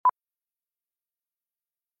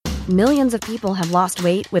Millions of people have lost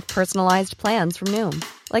weight with personalized plans from Noom.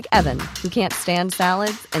 Like Evan, who can't stand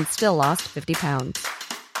salads and still lost 50 pounds.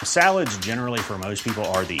 Salads generally for most people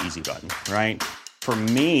are the easy button, right? For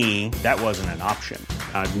me, that wasn't an option.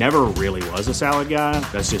 I never really was a salad guy.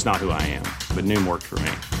 That's just not who I am. But Noom worked for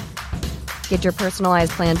me. Get your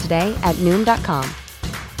personalized plan today at Noom.com.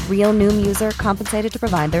 Real Noom user compensated to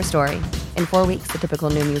provide their story. In 4 weeks, the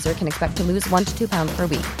typical Noom user can expect to lose 1 to 2 pounds per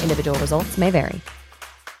week. Individual results may vary.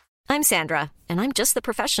 I'm Sandra, and I'm just the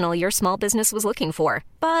professional your small business was looking for.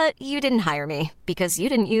 But you didn't hire me because you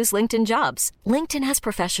didn't use LinkedIn Jobs. LinkedIn has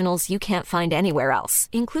professionals you can't find anywhere else,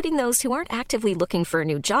 including those who aren't actively looking for a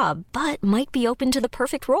new job, but might be open to the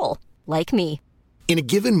perfect role, like me. In a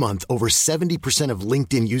given month, over 70% of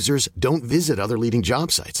LinkedIn users don't visit other leading job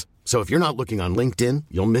sites. So if you're not looking on LinkedIn,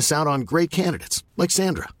 you'll miss out on great candidates like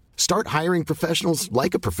Sandra. Start hiring professionals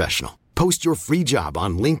like a professional. Post your free job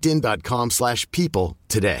on linkedin.com/people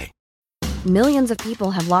today. Millions of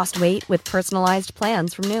people have lost weight with personalized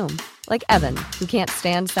plans from Noom. Like Evan, who can't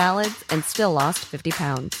stand salads and still lost 50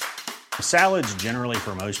 pounds. Salads generally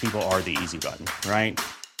for most people are the easy button, right?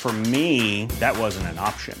 For me, that wasn't an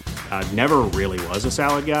option. I never really was a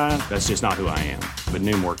salad guy. That's just not who I am. But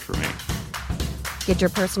Noom worked for me. Get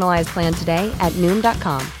your personalized plan today at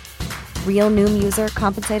Noom.com. Real Noom user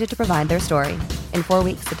compensated to provide their story. In 4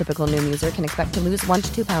 weeks, the typical Noom user can expect to lose 1 to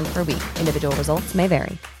 2 pounds per week. Individual results may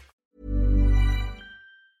vary.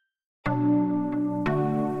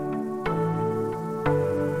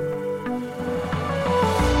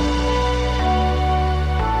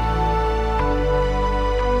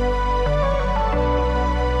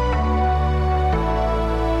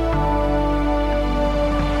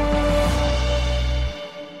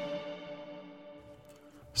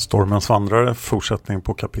 Stormens vandrare, fortsättning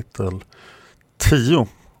på kapitel 10.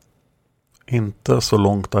 Inte så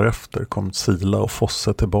långt därefter kom Sila och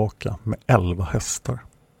Fosse tillbaka med 11 hästar.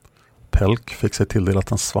 Pelk fick sig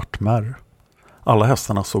tilldelat en svart märr. Alla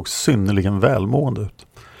hästarna såg synnerligen välmående ut.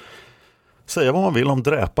 Säga vad man vill om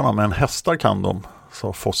dräparna, men hästar kan de,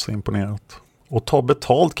 sa Fosse imponerat. Och ta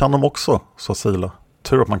betalt kan de också, sa Sila.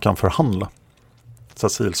 Tur att man kan förhandla.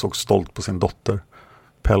 Cecil såg stolt på sin dotter.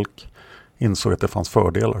 Pelk insåg att det fanns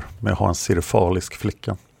fördelar med att ha en sirfalisk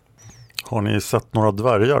flicka. Har ni sett några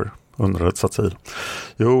dvärgar? Undrade Cecil.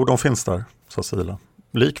 Jo, de finns där, sa Sila.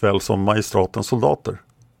 Likväl som magistratens soldater.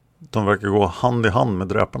 De verkar gå hand i hand med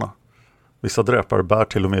dräparna. Vissa dräpare bär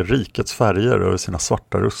till och med rikets färger över sina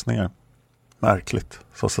svarta rustningar. Märkligt,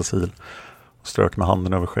 sa Cecil och strök med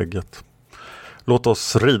handen över skägget. Låt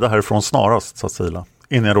oss rida härifrån snarast, sa Sila.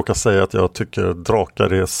 Innan jag råkar säga att jag tycker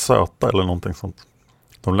drakar är söta eller någonting sånt.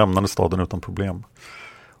 De lämnade staden utan problem.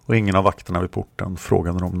 Och ingen av vakterna vid porten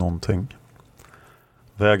frågade om någonting.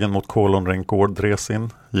 Vägen mot Kolonränkgård dres in,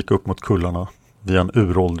 gick upp mot kullarna via en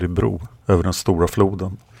uråldrig bro över den stora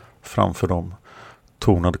floden. Framför dem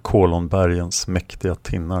tornade Kolonbergens mäktiga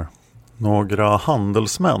tinnar. Några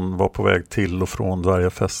handelsmän var på väg till och från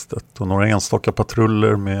dvärgafästet och några enstaka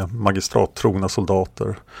patruller med magistrattrogna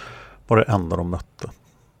soldater var det enda de mötte.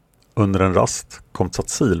 Under en rast kom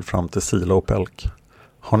Tsatzil fram till Sila och Pelk.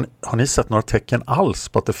 Har ni sett några tecken alls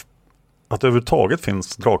på att det överhuvudtaget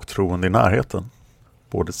finns draktroende i närheten?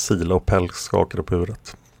 Både Sila och Pelk skakade på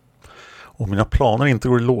huvudet. Om mina planer inte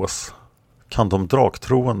går i lås kan de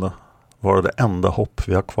draktroende vara det enda hopp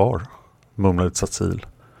vi har kvar, mumlade Tsatzil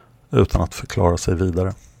utan att förklara sig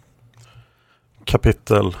vidare.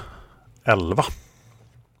 Kapitel 11.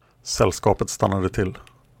 Sällskapet stannade till.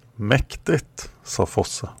 Mäktigt, sa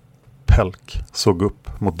Fosse. Pelk såg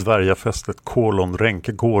upp mot dvärgafästet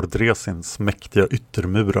Kolonränkgård Dresins mäktiga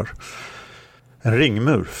yttermurar. En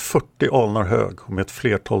ringmur 40 alnar hög och med ett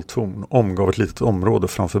flertal torn omgav ett litet område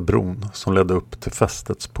framför bron som ledde upp till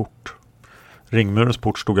fästets port. Ringmurens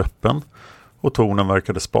port stod öppen och tornen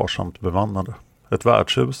verkade sparsamt bemannade. Ett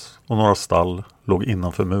värdshus och några stall låg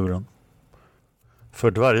innanför muren.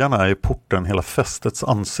 För dvärgarna är porten hela fästets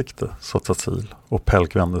ansikte, sa Tsatzil och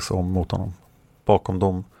Pelk vände sig om mot honom. Bakom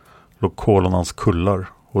dem låg Kolonans kullar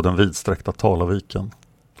och den vidsträckta Talaviken.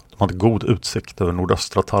 De hade god utsikt över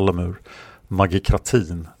nordöstra Tallamur,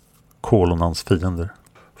 Magikratin, Kolonans fiender.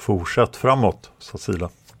 Fortsätt framåt, sa Sila.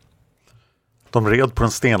 De red på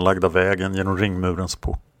den stenlagda vägen genom ringmurens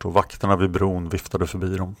port och vakterna vid bron viftade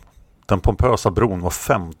förbi dem. Den pompösa bron var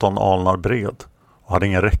 15 alnar bred och hade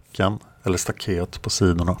inga räcken eller staket på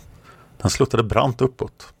sidorna. Den sluttade brant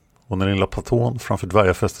uppåt och den lilla platån framför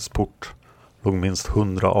dvärgafästets port låg minst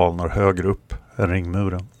 100 alnar högre upp än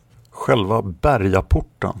ringmuren. Själva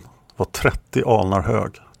bergaporten var 30 alnar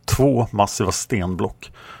hög, 2 massiva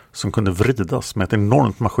stenblock som kunde vridas med ett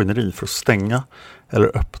enormt maskineri för att stänga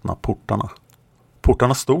eller öppna portarna.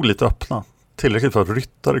 Portarna stod lite öppna, tillräckligt för att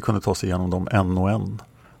ryttare kunde ta sig igenom dem en och en.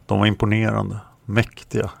 De var imponerande,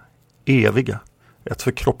 mäktiga, eviga. Ett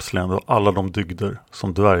förkroppsligande av alla de dygder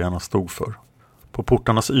som dvärgarna stod för. På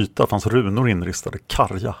portarnas yta fanns runor inristade,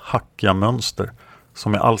 karga, hackiga mönster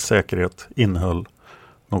som med all säkerhet innehöll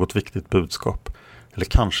något viktigt budskap. Eller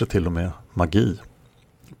kanske till och med magi.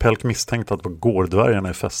 Pelk misstänkte att det var gårdvärgarna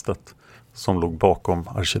i fästet som låg bakom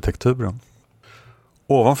arkitekturen.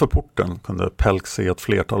 Ovanför porten kunde Pelk se ett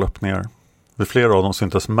flertal öppningar. Vid flera av dem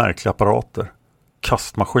syntes märkliga apparater.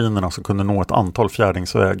 Kastmaskinerna som kunde nå ett antal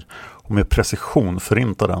fjärdingsväg och med precision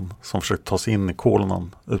förinta den som försökte ta sig in i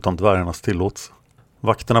kolonan utan dvärgarnas tillåtelse.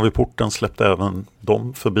 Vakterna vid porten släppte även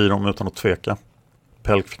dem förbi dem utan att tveka.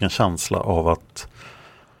 Pelk fick en känsla av att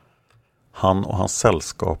han och hans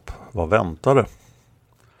sällskap var väntade.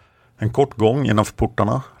 En kort gång innanför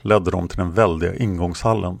portarna ledde de till den väldiga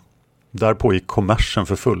ingångshallen. Där pågick kommersen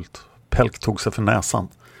för fullt. Pelk tog sig för näsan.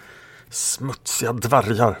 Smutsiga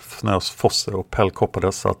dvärgar, fnös Fosse, och Pelk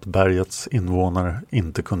hoppades att bergets invånare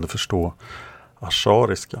inte kunde förstå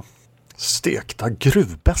ashariska. Stekta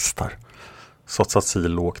gruvbästar, sa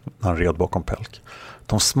Tsatsil lågt när han red bakom Pelk.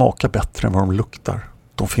 De smakar bättre än vad de luktar.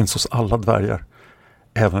 De finns hos alla dvärgar.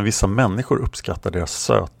 Även vissa människor uppskattar deras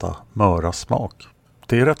söta, möra smak.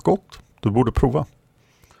 Det är rätt gott, du borde prova.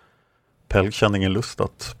 Pelk kände ingen lust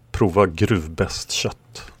att prova gruvbäst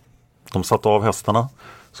kött. De satte av hästarna,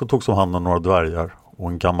 så togs om hand om några dvärgar och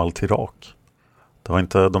en gammal tirak. Det var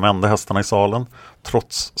inte de enda hästarna i salen,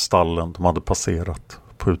 trots stallen de hade passerat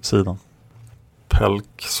på utsidan.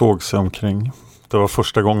 Pelk såg sig omkring. Det var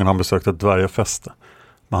första gången han besökte ett dvärgafäste,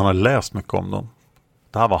 men han hade läst mycket om dem.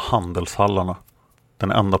 Det här var handelshallarna,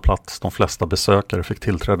 den enda plats de flesta besökare fick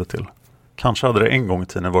tillträde till. Kanske hade det en gång i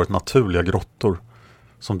tiden varit naturliga grottor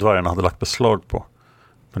som dvärgarna hade lagt beslag på,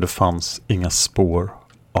 men det fanns inga spår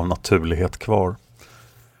av naturlighet kvar.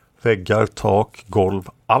 Väggar, tak, golv,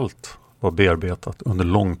 allt var bearbetat under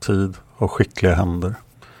lång tid av skickliga händer.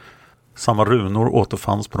 Samma runor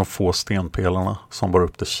återfanns på de få stenpelarna som bar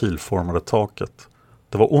upp det kilformade taket.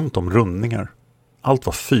 Det var ont om rundningar. Allt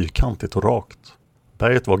var fyrkantigt och rakt.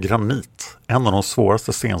 Berget var granit, en av de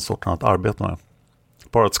svåraste stensorterna att arbeta med.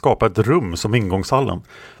 Bara att skapa ett rum som ingångshallen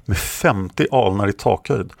med 50 alnar i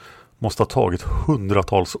takhöjd måste ha tagit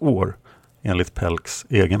hundratals år enligt Pelks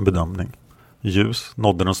egen bedömning. Ljus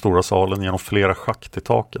nådde den stora salen genom flera schakt i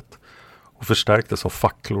taket och förstärktes av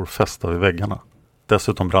facklor fästa vid väggarna.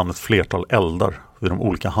 Dessutom brann ett flertal eldar vid de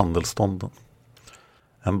olika handelsstånden.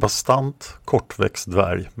 En bastant, kortväxt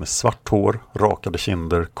dvärg med svart hår, rakade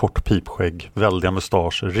kinder, kort pipskägg, väldiga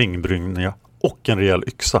mustascher, ringbrynja och en rejäl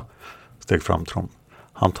yxa steg fram till dem.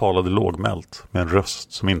 Han talade lågmält med en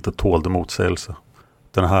röst som inte tålde motsägelse.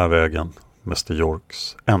 Den här vägen, Mäster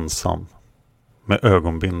Yorks, ensam, med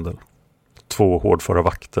ögonbindel. 2 hårdföra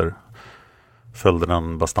vakter följde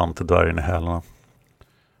den bastante dvärgen i hälarna.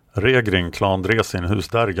 Regring klan Dresin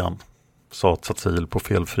husdärgan, sa Tsatsil på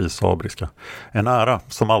felfri sabriska. En ära,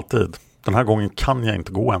 som alltid. Den här gången kan jag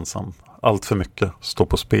inte gå ensam. Allt för mycket står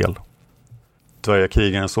på spel.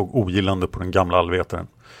 Dvärgakrigaren såg ogillande på den gamla allvetaren.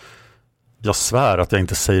 Jag svär att jag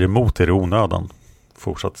inte säger emot er i onödan,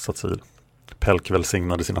 fortsatte Tsatsil. Pelk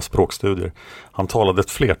välsignade sina språkstudier. Han talade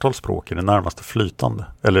ett flertal språk i det närmaste flytande.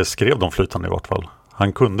 Eller skrev de flytande i vart fall.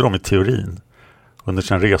 Han kunde dem i teorin. Under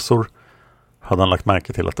sina resor hade han lagt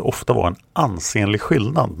märke till att det ofta var en ansenlig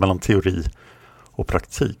skillnad mellan teori och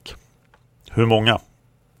praktik. Hur många?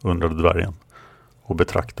 Undrade dvärgen och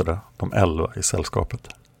betraktade de 11 i sällskapet.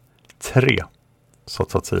 3, sa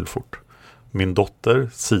Tsatsil fort. Min dotter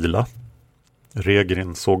Sila.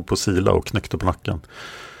 Regrin såg på Sila och knyckte på nacken.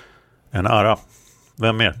 En ära.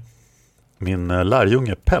 Vem är? Min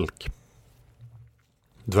lärjunge Pelk.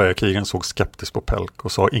 Dvärgkrigen såg skeptiskt på Pelk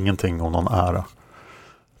och sa ingenting om någon ära.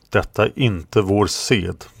 Detta är inte vår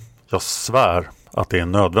sed. Jag svär att det är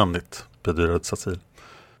nödvändigt, bedyrade Tsatsil.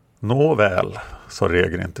 Nåväl, sa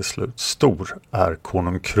Regrin till slut. Stor är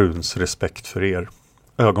konung Kruns respekt för er.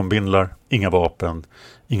 Ögonbindlar, inga vapen,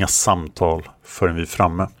 inga samtal förrän vi är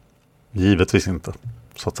framme. Givetvis inte,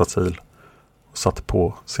 sa Tsatsil och satte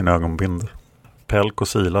på sin ögonbindel. Pelk och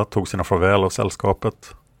Sila tog sina farväl av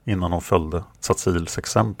sällskapet innan de följde Tsatsils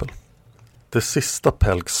exempel. Det sista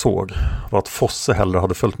Pelk såg var att Fosse hellre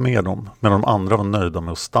hade följt med dem, medan de andra var nöjda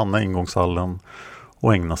med att stanna i ingångshallen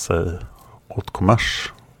och ägna sig åt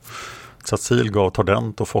kommers. Tsatsil gav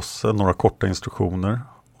Tardent och Fosse några korta instruktioner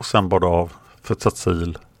och sen bad av för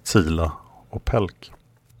Tsatsil, Sila och Pelk.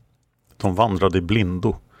 De vandrade i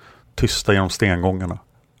blindo, tysta genom stengångarna,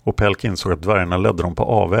 och Pelk insåg att dvärgarna ledde dem på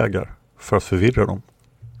avvägar för att förvirra dem.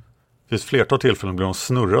 Vid ett flertal tillfällen blev de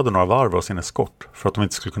snurrade några varv av sin eskort för att de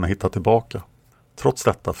inte skulle kunna hitta tillbaka. Trots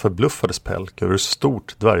detta förbluffades Pelk över hur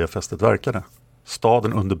stort dvärgafästet verkade.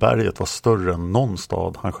 Staden under berget var större än någon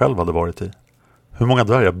stad han själv hade varit i. Hur många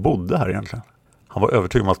dvärgar bodde här egentligen? Han var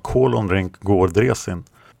övertygad om att Kolonrenk Gårdresin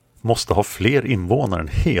måste ha fler invånare än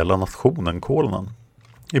hela nationen Kolonen.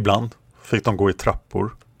 Ibland fick de gå i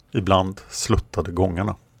trappor, ibland sluttade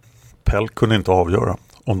gångarna. Pelk kunde inte avgöra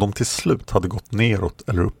om de till slut hade gått neråt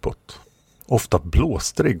eller uppåt. Ofta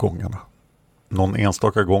blåste det i gångarna. Någon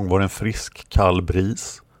enstaka gång var det en frisk, kall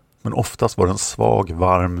bris, men oftast var det en svag,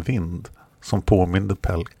 varm vind som påminde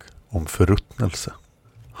Pelk om förruttnelse.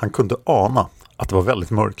 Han kunde ana att det var väldigt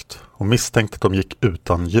mörkt och misstänkte att de gick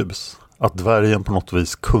utan ljus, att dvärgen på något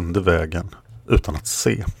vis kunde vägen utan att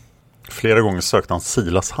se. Flera gånger sökte han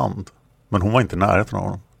Silas hand, men hon var inte i närheten av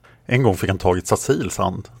honom. En gång fick han tagit Tsatils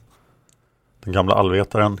hand. Den gamla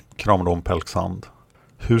allvetaren kramade om Pelks hand.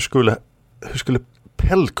 Hur skulle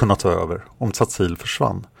Pelk kunna ta över om Tsatil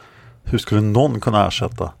försvann? Hur skulle någon kunna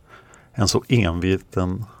ersätta en så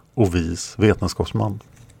enveten och vis vetenskapsman?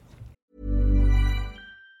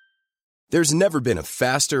 There's never been a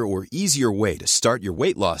faster or easier way to start your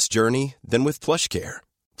weight loss journey than with PlushCare.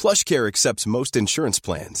 PlushCare accepts most insurance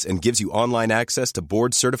plans and gives you online access to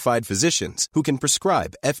board-certified physicians who can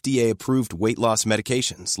prescribe FDA-approved weight loss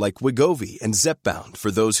medications like Wegovy and Zepbound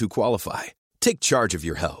for those who qualify. Take charge of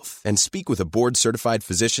your health and speak with a board-certified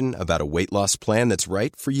physician about a weight loss plan that's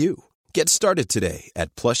right for you. Get started today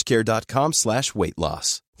at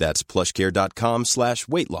plushcare.com/weightloss. That's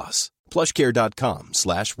plushcare.com/weightloss.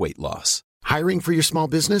 plushcare.com/weightloss. Hiring for your small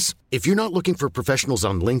business? If you're not looking for professionals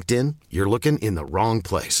on LinkedIn, you're looking in the wrong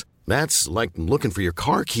place. That's like looking for your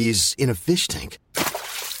car keys in a fish tank.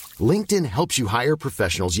 LinkedIn helps you hire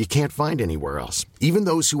professionals you can't find anywhere else, even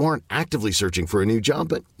those who aren't actively searching for a new job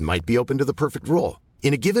but might be open to the perfect role.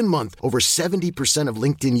 In a given month, over 70% of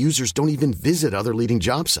LinkedIn users don't even visit other leading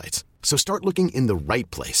job sites. So start looking in the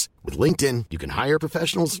right place. With LinkedIn, you can hire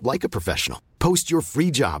professionals like a professional. Post your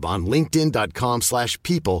free job on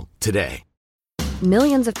linkedin.com/people today.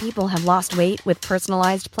 Millions of people have lost weight with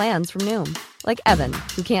personalized plans from Noom. Like Evan,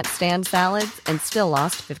 who can't stand salads and still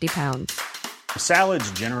lost 50 pounds.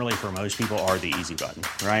 Salads generally for most people are the easy button,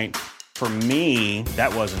 right? For me,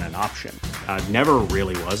 that wasn't an option. I never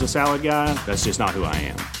really was a salad guy. That's just not who I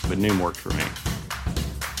am. But Noom worked for me.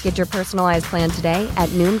 Get your personalized plan today at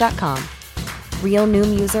Noom.com. Real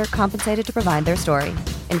Noom user compensated to provide their story.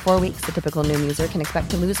 In 4 weeks, the typical Noom user can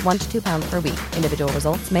expect to lose 1 to 2 pounds per week. Individual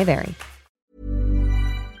results may vary.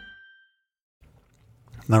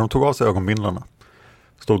 När de tog av sig ögonbindlarna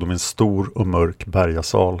stod de i en stor och mörk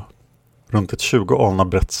bergasal. Runt ett 20 alnar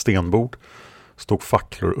brett stenbord stod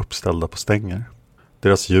facklor uppställda på stänger.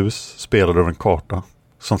 Deras ljus spelade över en karta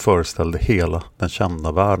som föreställde hela den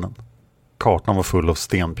kända världen. Kartan var full av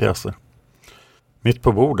stenpjäser. Mitt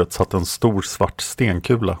på bordet satt en stor svart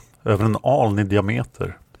stenkula över en aln i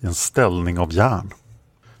diameter i en ställning av järn.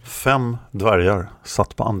 5 dvärgar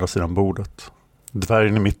satt på andra sidan bordet.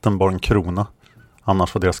 Dvärgen i mitten bar en krona.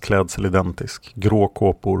 Annars var deras klädsel identisk. Grå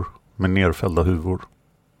kåpor med nerfällda huvor.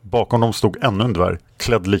 Bakom dem stod ännu en dvärg,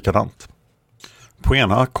 klädd likadant. På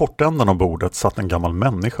ena kortänden av bordet satt en gammal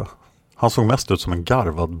människa. Han såg mest ut som en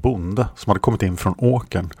garvad bonde som hade kommit in från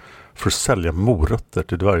åkern för att sälja morötter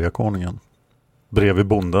till dvärgakonungen. Bredvid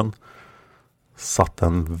bonden satt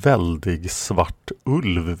en väldig svart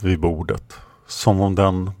ulv vid bordet, som om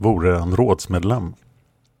den vore en rådsmedlem.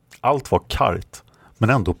 Allt var kargt, men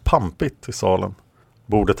ändå pampigt i salen.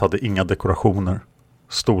 Bordet hade inga dekorationer.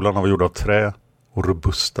 Stolarna var gjorda av trä och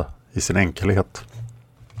robusta i sin enkelhet.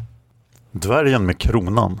 Dvärgen med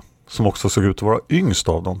kronan, som också såg ut att vara yngst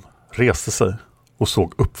av dem, reste sig och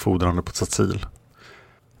såg uppfordrande på Tsatil.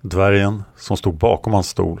 Dvärgen som stod bakom hans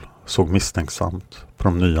stol såg misstänksamt på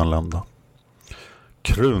de nyanlända.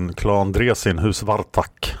 Krunklan Dresin hus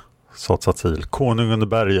Vartak, sa Tsatil, konung under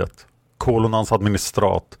berget, kolonans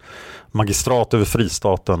administrat, magistrat över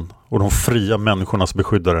fristaten och de fria människornas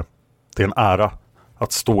beskyddare. Det är en ära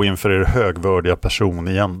att stå inför er högvördiga person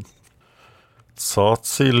igen.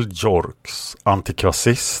 Tsatil Jorks,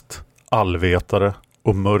 antikvasist, allvetare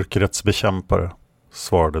och mörkrets bekämpare,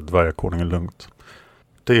 svarade dvärgkonungen lugnt.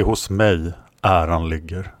 Det är hos mig äran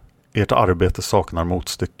ligger. Ert arbete saknar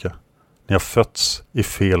motstycke. Ni har fötts i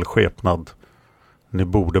fel skepnad. Ni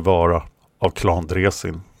borde vara av klan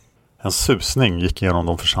Dresin. En susning gick igenom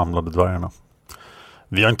de församlade dvärgarna.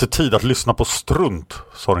 Vi har inte tid att lyssna på strunt,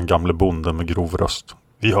 sa den gamle bonden med grov röst.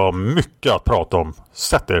 Vi har mycket att prata om.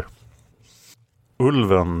 Sätt er!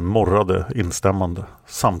 Ulven morrade instämmande.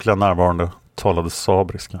 Samtliga närvarande talade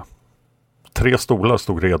sabriska. 3 stolar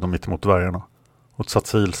stod redo mitt emot dvärgarna. Och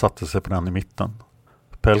Tsatil satte sig på den i mitten.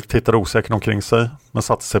 Pelk tittade osäkert omkring sig, men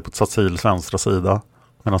satte sig på Tsatsils vänstra sida,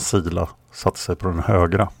 medan Sila satte sig på den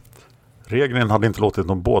högra. Regrin hade inte låtit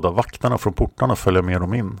de båda vakterna från portarna följa med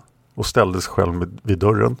dem in och ställde sig själv vid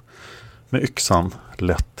dörren med yxan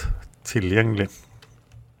lätt tillgänglig.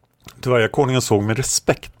 Dvärgakonungen såg med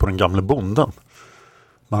respekt på den gamle bonden.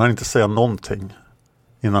 Man hann inte säga någonting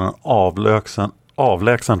innan en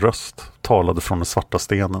avlägsen röst talade från den svarta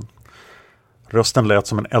stenen. Rösten lät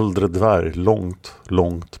som en äldre dvärg långt,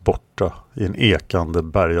 långt borta i en ekande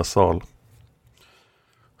bergasal.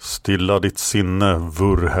 Stilla ditt sinne,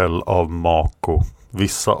 Vurhel av Mako.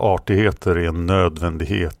 Vissa artigheter är en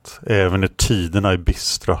nödvändighet, även när tiderna är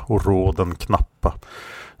bistra och råden knappa.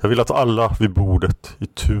 Jag vill att alla vid bordet i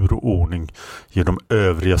tur och ordning ger de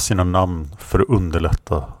övriga sina namn för att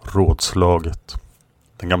underlätta rådslaget.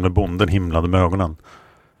 Den gamla bonden himlade med ögonen,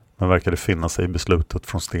 men verkade finna sig i beslutet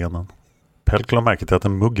från stenen. Pelk lade märke till att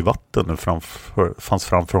en mugg vatten nu fanns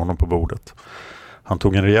framför honom på bordet. Han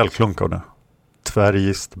tog en rejäl klunk av det.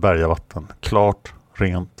 Tvärgist bergavatten, klart,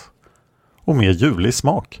 rent och med julig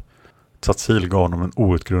smak. Tsatsil gav honom en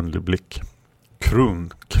outgrundlig blick.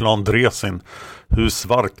 Krun, klan Dresin, hus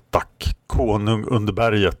Varktak, konung under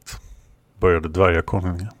berget, började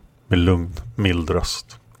dvärgakonungen med lugn, mild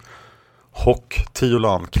röst. Hock,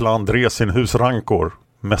 Tiolan, klan Dresin, hus Rankor,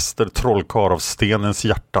 mäster trollkar av stenens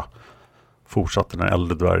hjärta, fortsatte den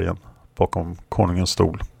äldre dvärgen bakom konungens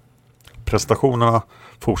stol. Prestationerna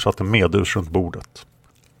fortsatte medurs runt bordet.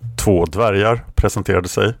 2 dvärgar presenterade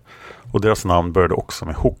sig och deras namn började också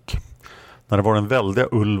med Hock. När det var den väldiga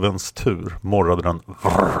ulvens tur morrade den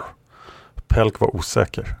vrr. Pelk var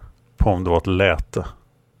osäker på om det var ett läte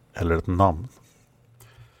eller ett namn.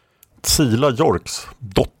 Tsila Jorks,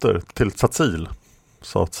 dotter till Tsatsil,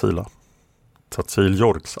 sa Tsila. Tsatsil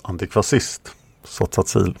Jorks, antikvasist, sa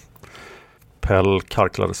Tsatsil. Pelk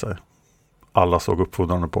karklade sig. Alla såg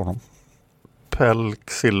uppfordrande på honom. Pelk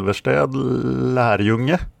Silverstäd,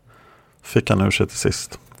 lärjunge, fick han ur sig till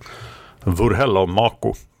sist. Vurhel av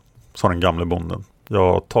Mako, sa den gamle bonden.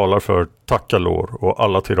 Jag talar för Takalor och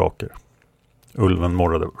alla tiraker. Ulven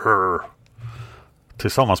morrade. Rrr.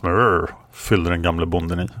 Tillsammans med rrr, fyllde den gamle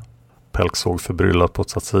bonden i. Pelk såg förbryllat på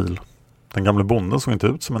Tsatsil. Den gamle bonden såg inte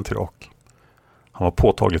ut som en tirak. Han var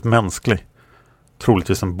påtagligt mänsklig.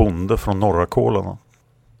 Troligtvis en bonde från norra Kolan.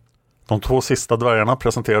 De 2 sista dvärgarna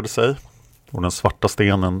presenterade sig och den svarta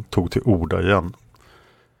stenen tog till orda igen.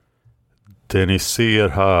 Det ni ser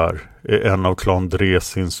här är en av klan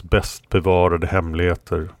Dresins bäst bevarade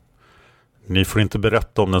hemligheter. Ni får inte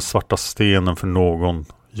berätta om den svarta stenen för någon.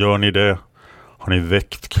 Gör ni det har ni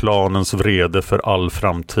väckt klanens vrede för all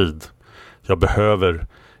framtid. Jag behöver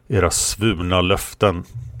era svurna löften.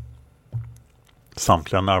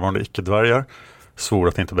 Samtliga närvarande icke-dvärgar svor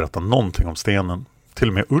att inte berätta någonting om stenen. Till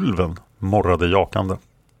och med ulven morrade jakande.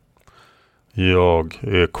 Jag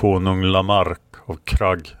är konung Lamarck av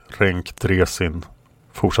Krag Renk Dresin,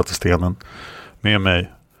 fortsatte stenen. Med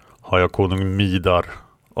mig har jag konung Midar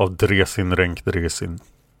av Dresin Renk Dresin.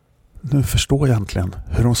 Nu förstår jag egentligen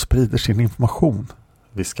hur de sprider sin information,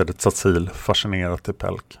 viskade Tsatsil fascinerat till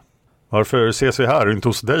Pelk. Varför ses vi här och inte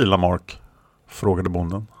hos dig, Lamarck? Frågade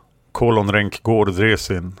bonden. Kolon Renk Gård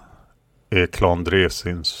Dresin är klan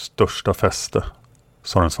Dresins största fäste,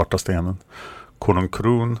 sa den svarta stenen. Konung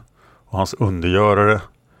Krun och hans undergörare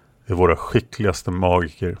är våra skickligaste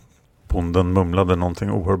magiker. Bonden mumlade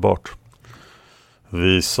någonting ohörbart.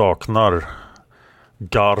 Vi saknar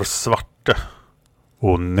Gar Svarte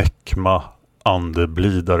och Nekma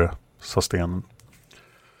Andeblidare, sa stenen.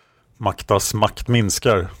 Maktas makt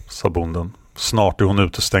minskar, sa bonden. Snart är hon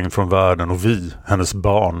utestängd från världen och vi, hennes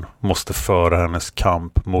barn, måste föra hennes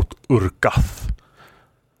kamp mot Urkath.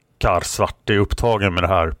 Gar Svarte är upptagen med det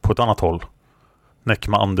här på ett annat håll.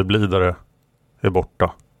 Nekma Andeblidare är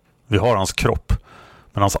borta. Vi har hans kropp,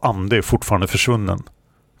 men hans ande är fortfarande försvunnen.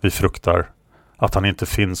 Vi fruktar att han inte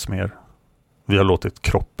finns mer. Vi har låtit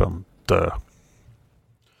kroppen dö.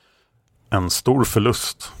 En stor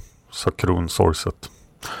förlust, sa Kron sorgset.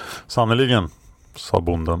 Sannoliken, sa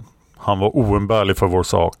bonden. Han var oumbärlig för vår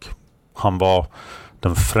sak. Han var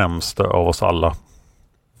den främste av oss alla.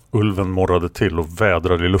 Ulven morrade till och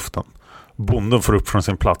vädrade i luften. Bonden får upp från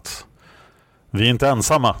sin plats. Vi är inte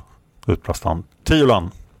ensamma, utbrast han.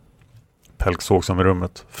 Tiolan. Pelk såg som i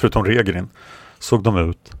rummet. Förutom Regrin såg de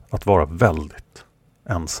ut att vara väldigt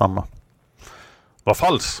ensamma. Vad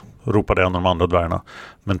falskt, ropade en av de andra dvärgarna.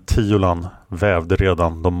 Men Tiolan vävde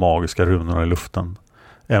redan de magiska runorna i luften.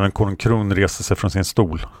 Även konung Kron reste sig från sin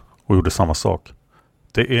stol och gjorde samma sak.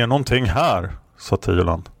 Det är någonting här, sa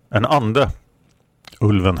Tiolan. En ande.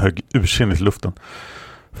 Ulven högg ursinnigt i luften.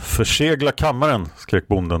 Försegla kammaren, skrek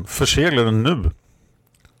bonden. Försegla den nu.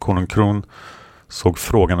 Konung Kron såg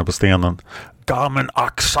frågande på stenen. Gamen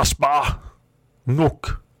Aksasba! Nok,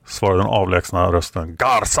 svarade den avlägsna rösten.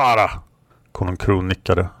 Garsara! Konung Kron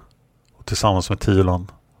nickade. Och tillsammans med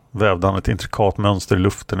Tiolan vävde han ett intrikat mönster i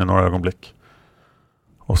luften i några ögonblick.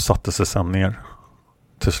 Och satte sig sedan ner.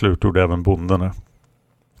 Till slut gjorde även bonden det.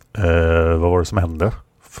 Vad var det som hände?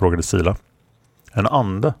 Frågade Sila. En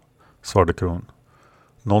ande, svarade Kron.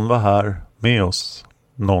 Någon var här med oss.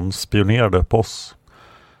 Någon spionerade på oss.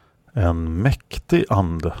 En mäktig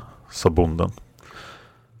ande, sa bonden.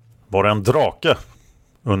 Var det en drake?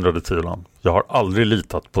 Undrade Tiolan. Jag har aldrig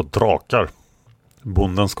litat på drakar.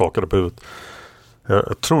 Bonden skakade på huvudet.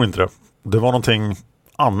 Jag tror inte det. Det var någonting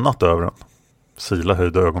annat över den. Sila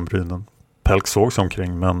höjde ögonbrynen. Pelk såg sig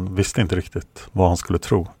omkring men visste inte riktigt vad han skulle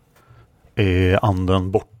tro. Är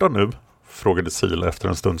anden borta nu? Frågade Sila efter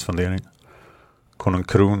en stunds fundering. Konung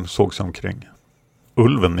Kron såg sig omkring.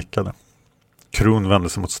 Ulven nickade. Kron vände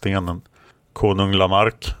sig mot stenen. Konung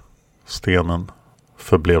Lamarck. Stenen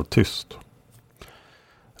förblev tyst.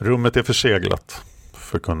 Rummet är förseglat,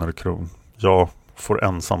 förkunnade Kron. Jag får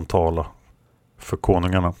ensam tala för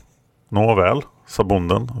konungarna. Nåväl, sa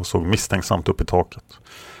bonden och såg misstänksamt upp i taket.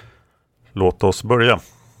 Låt oss börja.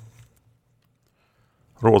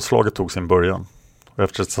 Rådslaget tog sin början. Och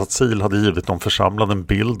efter att Satsil hade givit dem församlade en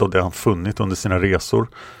bild av det han funnit under sina resor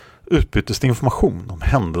utbyttes det information om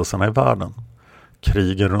händelserna i världen.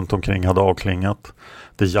 Krigen runt omkring hade avklingat.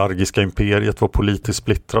 Det jargiska imperiet var politiskt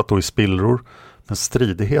splittrat och i spillror, men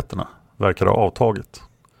stridigheterna verkade ha avtagit.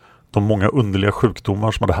 De många underliga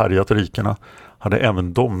sjukdomar som hade härjat rikena hade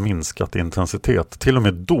även de minskat i intensitet. Till och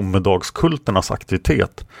med domedagskulternas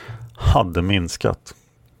aktivitet hade minskat.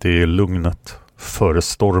 Det är lugnet före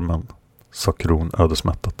stormen, sa Kron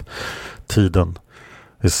ödesmättat. Tiden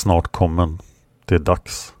är snart kommen. Det är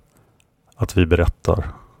dags att vi berättar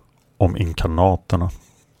om inkarnaterna.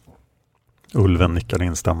 Ulven nickade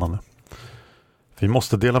instämmande. Vi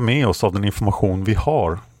måste dela med oss av den information vi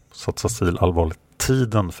har, sa Tsasil allvarligt.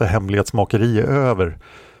 Tiden för hemlighetsmakeri är över.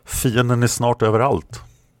 Fienden är snart överallt.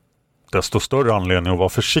 Desto större anledning att vara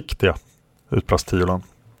försiktiga, utbrast Tiolan.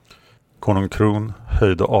 Konung Kron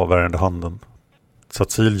höjde avvärjande handen.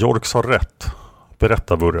 Tsasil Jorks har rätt,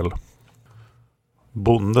 berätta Vurrel.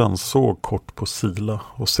 Bonden såg kort på Sila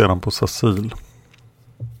och sedan på Tsasil.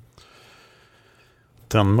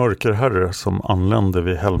 Den mörkerherre som anlände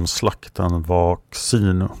vid helmslakten var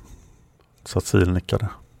Xinu. Tsasil nickade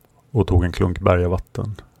och tog en klunk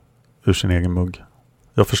bergavatten ur sin egen mugg.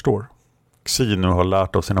 Jag förstår. Xinu har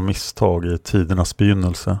lärt av sina misstag i tidernas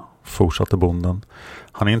begynnelse, fortsatte bonden.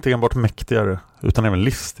 Han är inte enbart mäktigare utan även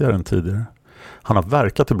listigare än tidigare. Han har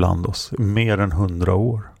verkat ibland oss i mer än 100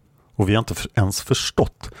 år. Och vi har inte ens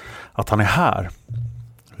förstått att han är här.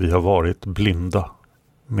 Vi har varit blinda,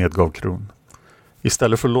 medgav Kron.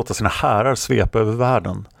 Istället för att låta sina härar svepa över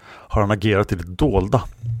världen har han agerat i det dolda,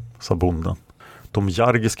 sa bonden. De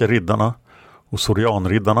jargiska riddarna och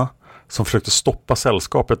sorianriddarna som försökte stoppa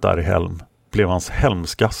sällskapet där i Helm blev hans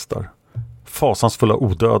helmsgastar. Fasansfulla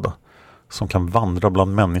odöda som kan vandra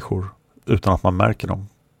bland människor utan att man märker dem.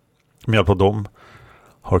 Med hjälp av dem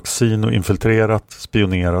har Xinu infiltrerat,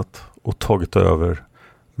 spionerat och tagit över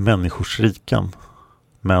människors riken.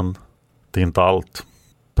 Men det är inte allt.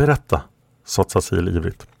 Berätta, sa Tsasil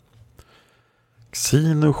ivrigt.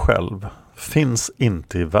 Xinu själv finns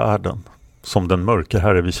inte i världen som den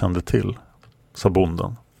mörkerherre vi kände till, sa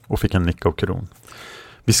bonden och fick en nick av Kron.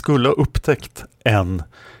 Vi skulle ha upptäckt en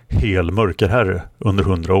hel mörkerherre under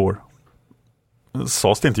 100 år.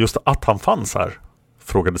 Sades det inte just att han fanns här?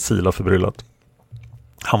 Frågade Sila förbryllat.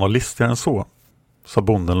 Han var listigare än så, sa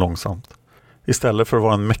bonden långsamt. Istället för att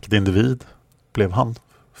vara en mäktig individ blev han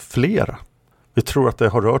flera. Vi tror att det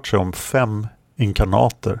har rört sig om 5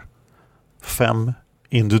 inkarnater. 5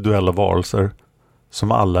 individuella varelser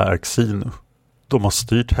som alla är Xinu. De har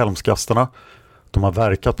styrt helmskastarna. De har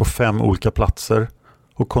verkat på 5 olika platser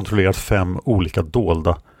och kontrollerat 5 olika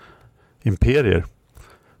dolda imperier.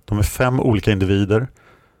 De är 5 olika individer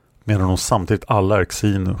medan de samtidigt alla är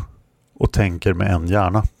Xinu och tänker med en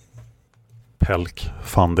hjärna. Pelk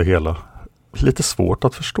fann det hela lite svårt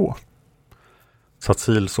att förstå.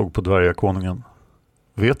 Tsasil såg på dvärgakonungen.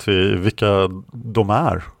 Vet vi vilka de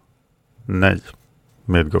är? Nej,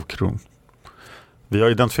 medgav Kron. Vi har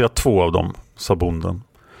identifierat 2 av dem, sa bonden.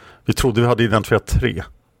 Vi trodde vi hade identifierat 3,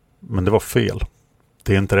 men det var fel.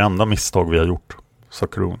 Det är inte det enda misstag vi har gjort, sa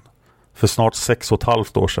Kron. För snart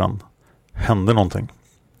 6,5 år sedan hände någonting.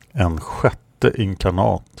 En 6:e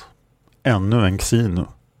inkarnat, ännu en Xinu,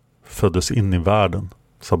 föddes in i världen,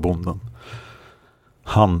 sa bonden.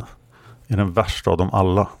 Han är den värsta av dem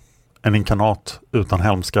alla. En inkarnat utan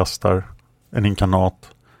helmskastar, en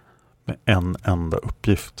inkarnat med en enda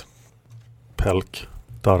uppgift. Pelk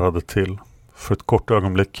darrade till. För ett kort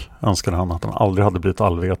ögonblick önskade han att han aldrig hade blivit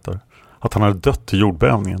allvetare. Att han hade dött i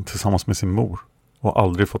jordbävningen tillsammans med sin mor och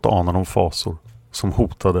aldrig fått ana de fasor som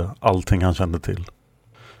hotade allting han kände till.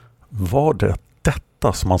 Var det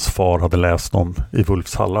detta som hans far hade läst om i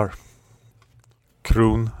Wulfshallar?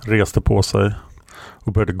 Kron reste på sig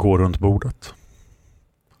och började gå runt bordet.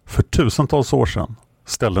 För tusentals år sedan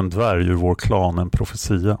ställde en dvärg ur vår klan en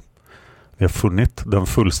profetia. Vi har funnit den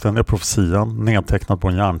fullständiga profetian nedtecknad på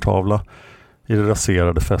en järntavla i det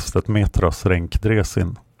raserade fästet Metras Renk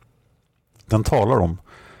Dresin. Den talar om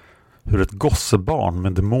hur ett gossebarn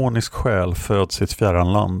med demonisk själ föds i ett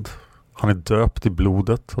fjärran land. Han är döpt i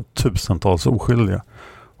blodet av tusentals oskyldiga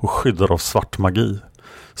och skyddad av svart magi,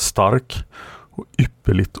 stark och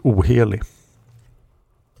ypperligt ohelig.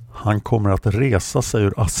 Han kommer att resa sig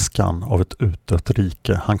ur askan av ett utdött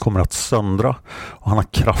rike. Han kommer att söndra och han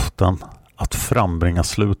har kraften att frambringa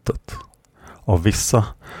slutet. Av vissa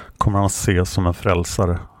kommer han att ses som en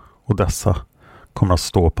frälsare och dessa kommer att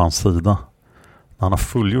stå på hans sida. När han har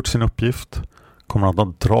fullgjort sin uppgift kommer han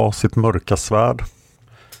att dra sitt mörka svärd.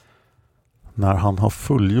 När han har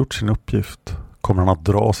fullgjort sin uppgift kommer han att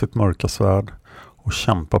dra sitt mörka svärd och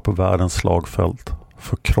kämpa på världens slagfält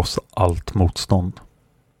för att krossa allt motstånd.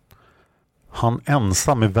 Han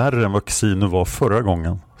ensam är värre än vad Xinu var förra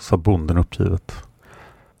gången, sa bonden uppgivet.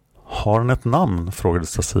 Har han ett namn? Frågade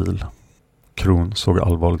Cecil. Kron såg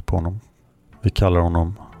allvarligt på honom. Vi kallar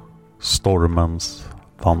honom Stormens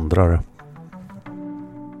vandrare.